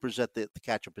deep sleepers at the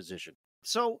catcher position?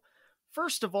 So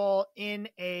first of all, in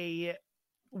a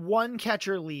one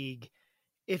catcher league,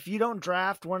 if you don't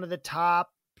draft one of the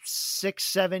top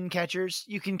 6-7 catchers,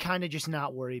 you can kind of just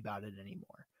not worry about it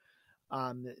anymore.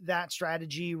 That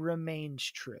strategy remains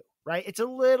true, right? It's a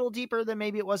little deeper than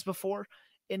maybe it was before.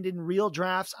 And in real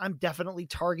drafts, I'm definitely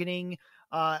targeting,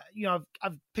 I've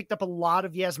picked up a lot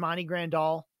of Yasmani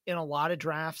Grandal in a lot of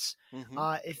drafts.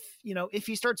 If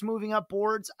he starts moving up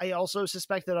boards, I also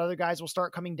suspect that other guys will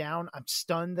start coming down. I'm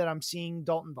stunned that I'm seeing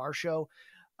Dalton Varsho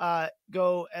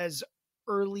go as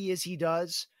early as he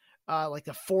does, like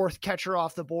the fourth catcher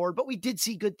off the board, but we did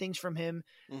see good things from him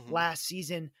last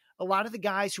season. A lot of the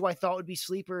guys who I thought would be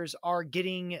sleepers are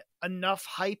getting enough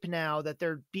hype now that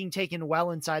they're being taken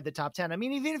well inside the top 10. I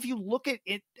mean, even if you look at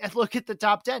it and look at the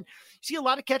top 10, you see a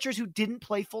lot of catchers who didn't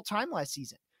play full time last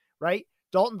season, right?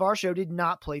 Dalton Varsho did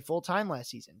not play full time last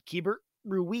season. Keibert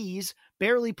Ruiz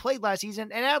barely played last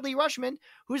season, and Adley Rutschman,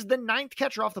 who's the 9th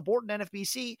catcher off the board in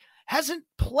NFBC, hasn't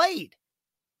played.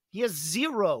 He has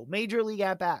 0 major league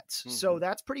at-bats. So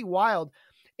that's pretty wild.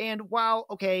 And while,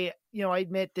 okay, I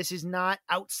admit this is not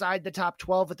outside the top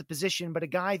 12 at the position, but a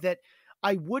guy that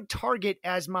I would target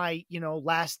as my,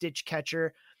 last-ditch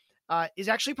catcher is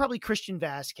actually probably Christian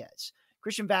Vasquez.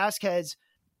 Christian Vasquez,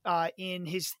 in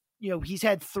his, he's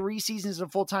had 3 seasons as a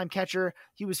full-time catcher.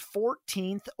 He was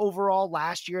 14th overall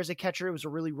last year as a catcher. It was a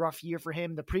really rough year for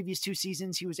him. The previous 2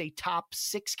 seasons, he was a top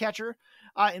 6 catcher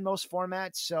in most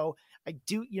formats. So I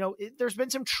do, there's been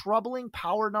some troubling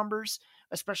power numbers,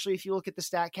 especially if you look at the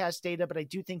StatCast data, but I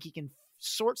do think he can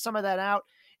sort some of that out.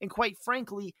 And quite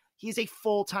frankly, he's a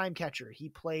full-time catcher. He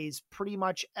plays pretty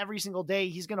much every single day.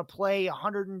 He's going to play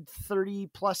 130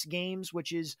 plus games,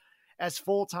 which is as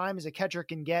full-time as a catcher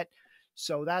can get.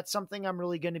 So that's something I'm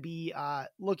really going to be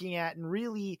looking at, and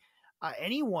really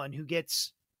anyone who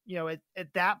gets,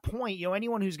 at that point,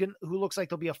 anyone who looks like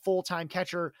they'll be a full-time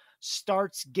catcher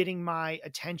starts getting my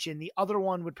attention. The other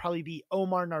one would probably be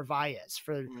Omar Narvaez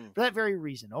for that very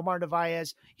reason. Omar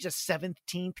Narvaez, he's a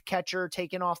 17th catcher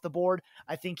taken off the board.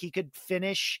 I think he could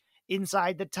finish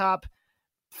inside the top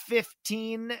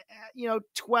 15,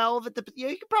 12 at the,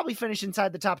 he could probably finish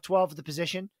inside the top 12 at the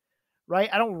position. Right.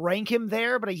 I don't rank him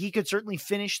there, but he could certainly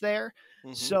finish there.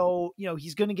 So,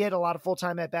 he's going to get a lot of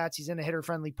full-time at bats. He's in a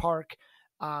hitter-friendly park.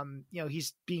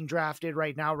 He's being drafted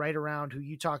right now, right around who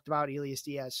you talked about, Elias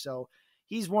Diaz. So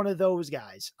he's one of those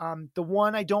guys. The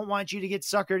one I don't want you to get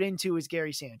suckered into is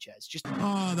Gary Sanchez.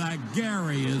 That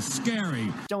Gary is scary.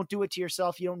 Don't do it to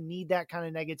yourself. You don't need that kind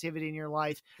of negativity in your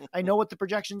life. I know what the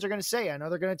projections are going to say. I know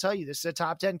they're going to tell you this is a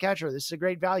top 10 catcher. This is a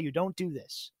great value. Don't do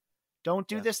this. Don't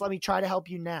do this. Let me try to help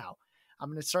you now. I'm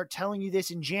going to start telling you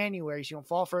this in January so you don't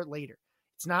fall for it later.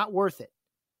 It's not worth it.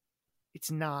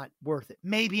 It's not worth it.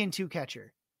 Maybe in 2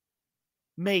 catcher.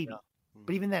 Maybe.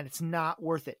 But even then, it's not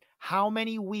worth it. How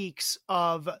many weeks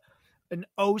of an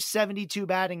 0.72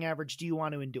 batting average do you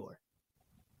want to endure?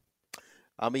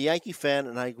 I'm a Yankee fan,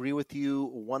 and I agree with you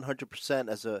 100%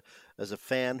 as a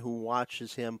fan who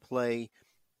watches him play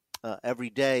every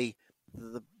day.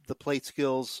 The plate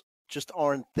skills just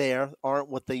aren't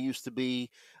what they used to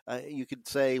be. You could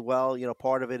say, well,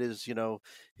 part of it is,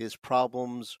 his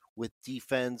problems with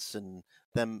defense and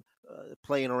them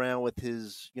playing around with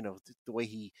his, the way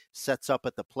he sets up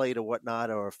at the plate or whatnot,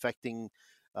 or affecting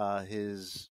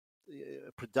his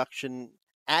production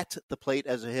at the plate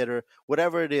as a hitter.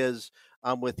 Whatever it is,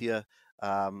 I'm with you.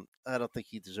 I don't think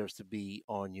he deserves to be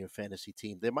on your fantasy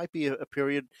team. There might be a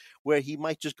period where he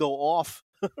might just go off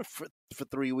for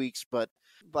 3 weeks, but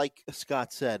like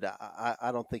Scott said,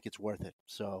 I don't think it's worth it.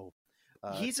 So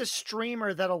he's a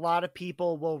streamer that a lot of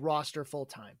people will roster full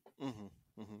time.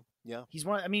 Yeah, he's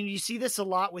one. I mean, you see this a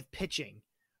lot with pitching,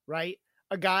 right?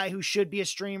 A guy who should be a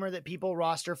streamer that people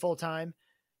roster full time.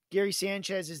 Gary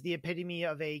Sanchez is the epitome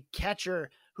of a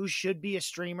catcher who should be a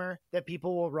streamer that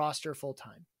people will roster full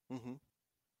time.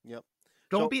 Yep.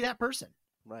 Don't be that person.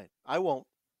 Right. I won't.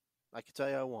 I can tell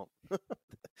you I won't.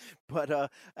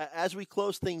 But as we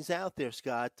close things out there,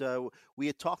 Scott, we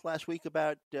had talked last week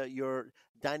about your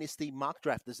Dynasty mock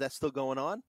draft. Is that still going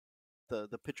on?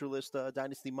 The Pitcher List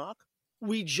Dynasty mock?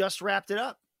 We just wrapped it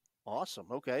up. Awesome.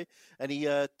 Okay. Any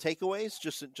takeaways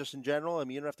just in general? I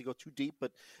mean, you don't have to go too deep,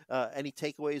 but any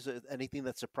takeaways, anything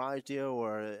that surprised you,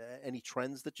 or any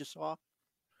trends that you saw?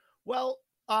 Well,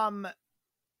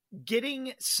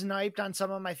 getting sniped on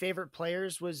some of my favorite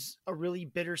players was a really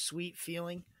bittersweet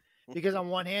feeling, because on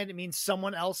one hand, it means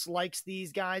someone else likes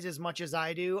these guys as much as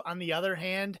I do. On the other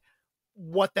hand,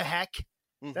 what the heck?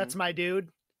 That's my dude,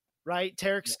 right?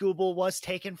 Tarek Skubal was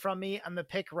taken from me on the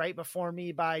pick right before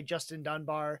me by Justin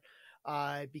Dunbar,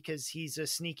 because he's a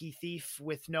sneaky thief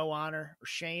with no honor or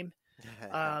shame.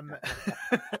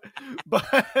 But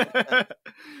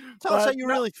tell us how you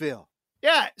really feel.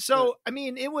 Yeah. So, I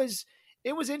mean, it was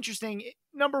interesting.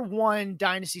 Number one,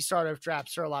 dynasty startup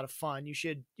drafts are a lot of fun. You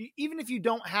should, even if you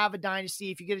don't have a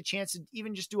dynasty, if you get a chance to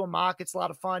even just do a mock, it's a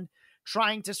lot of fun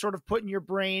trying to sort of put in your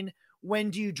brain,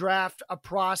 when do you draft a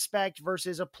prospect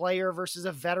versus a player versus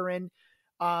a veteran?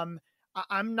 I'm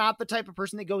not the type of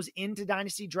person that goes into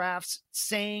dynasty drafts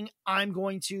saying I'm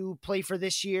going to play for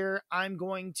this year. I'm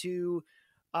going to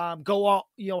go all,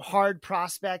 hard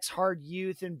prospects, hard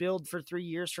youth, and build for 3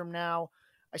 years from now.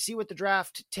 I see what the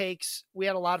draft takes. We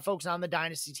had a lot of folks on the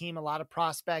dynasty team, a lot of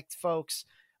prospect folks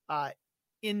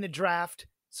in the draft.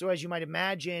 So as you might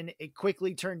imagine, it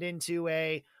quickly turned into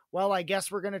I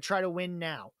guess we're going to try to win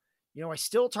now. I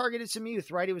still targeted some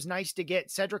youth, right? It was nice to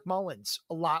get Cedric Mullins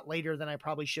a lot later than I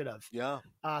probably should have. Yeah.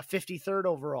 53rd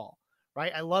overall,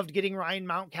 right? I loved getting Ryan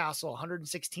Mountcastle,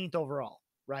 116th overall,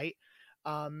 right?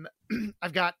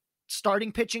 I've got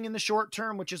starting pitching in the short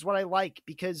term, which is what I like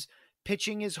because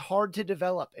pitching is hard to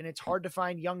develop and it's hard to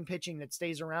find young pitching that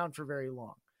stays around for very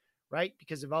long, right?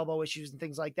 Because of elbow issues and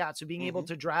things like that. So being able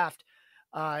to draft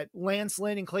Lance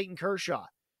Lynn and Clayton Kershaw,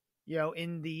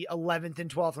 in the 11th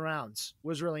and 12th rounds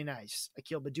was really nice.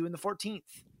 Akil Baddoo in the 14th,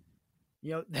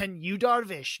 then Yu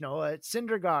Darvish, Noah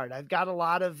Syndergaard. I've got a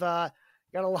lot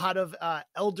of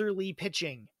elderly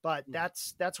pitching, but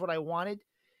that's what I wanted.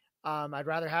 I'd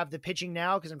rather have the pitching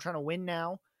now because I'm trying to win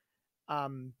now.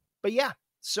 But yeah,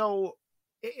 so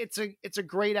it's a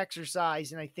great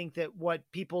exercise. And I think that what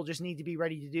people just need to be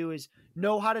ready to do is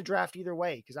know how to draft either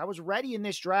way. Because I was ready in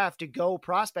this draft to go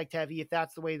prospect heavy if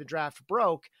that's the way the draft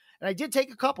broke. And I did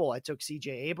take a couple. I took CJ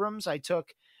Abrams. I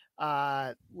took,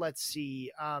 Austin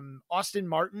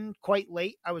Martin quite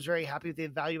late. I was very happy with the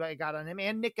value I got on him,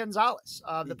 and Nick Gonzalez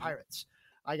of the Pirates.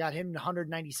 I got him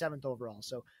 197th overall.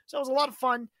 So it was a lot of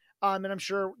fun. And I'm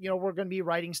sure, we're going to be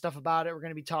writing stuff about it. We're going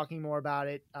to be talking more about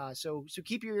it. So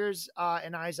keep your ears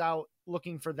and eyes out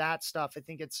looking for that stuff. I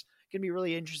think it's going to be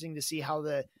really interesting to see how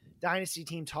the Dynasty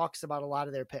team talks about a lot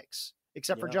of their picks,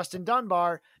 except for Justin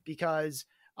Dunbar, because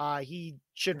he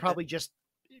should probably just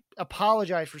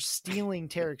apologize for stealing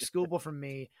Tarek Skubal from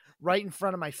me right in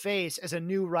front of my face as a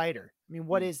new writer. I mean,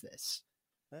 what is this?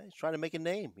 He's trying to make a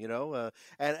name,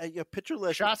 and your pitcher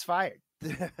list. Shots fired.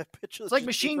 It's like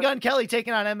Machine Gun Kelly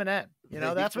taking on Eminem.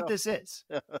 That's what this is.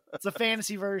 It's a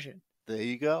fantasy version. There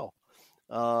you go.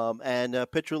 And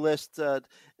pitcher list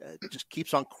just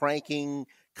keeps on cranking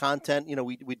content.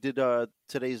 We did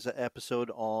today's episode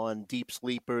on deep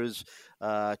sleepers.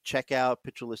 Check out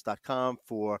pitcherlist.com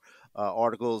for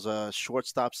articles,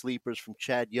 shortstop sleepers from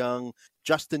Chad Young,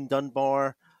 Justin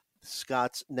Dunbar.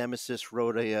 Scott's nemesis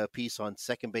wrote a piece on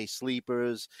second base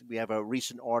sleepers. We have a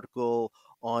recent article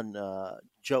on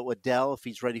Joe Adell, if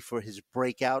he's ready for his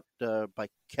breakout, by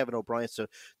Kevin O'Brien. So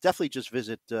definitely just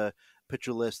visit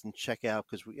Pitcher List and check out,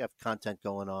 because we have content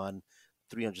going on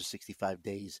 365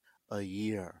 days a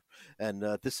year. And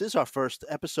this is our first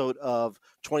episode of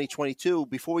 2022.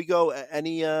 Before we go,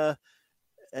 any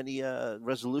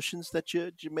resolutions that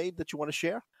you made that you want to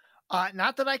share?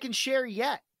 Not that I can share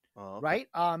yet. Oh, okay.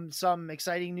 Right. Some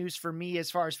exciting news for me as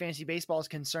far as fantasy baseball is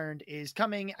concerned is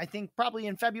coming, I think probably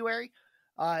in February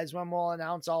is when we'll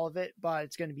announce all of it, but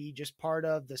it's going to be just part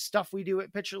of the stuff we do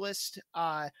at Pitcher List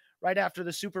right after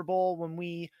the Super Bowl when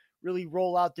we really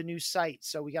roll out the new site.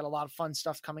 So we got a lot of fun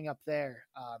stuff coming up there.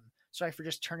 Sorry for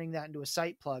just turning that into a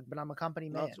site plug, but I'm a company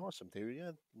man. That's awesome, dude.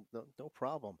 Yeah, no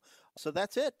problem. So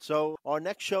that's it. So our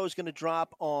next show is going to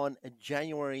drop on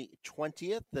January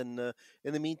 20th. And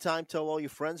in the meantime, tell all your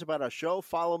friends about our show.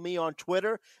 Follow me on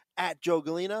Twitter at Joe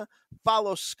Galena.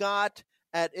 Follow Scott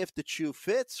at If the Chew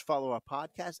Fits. Follow our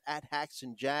podcast at Hacks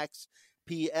and Jacks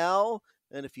PL.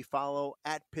 And if you follow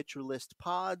at Pitcher List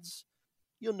Pods,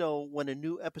 you'll know when a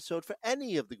new episode for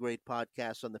any of the great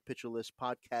podcasts on the Pitcher List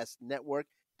Podcast Network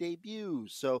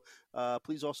debuts. So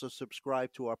please also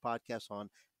subscribe to our podcast on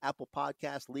Apple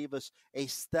Podcasts. Leave us a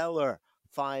stellar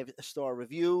 5-star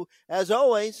review. As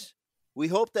always, we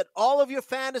hope that all of your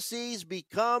fantasies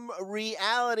become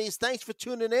realities. Thanks for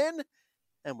tuning in,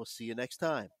 and we'll see you next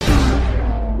time.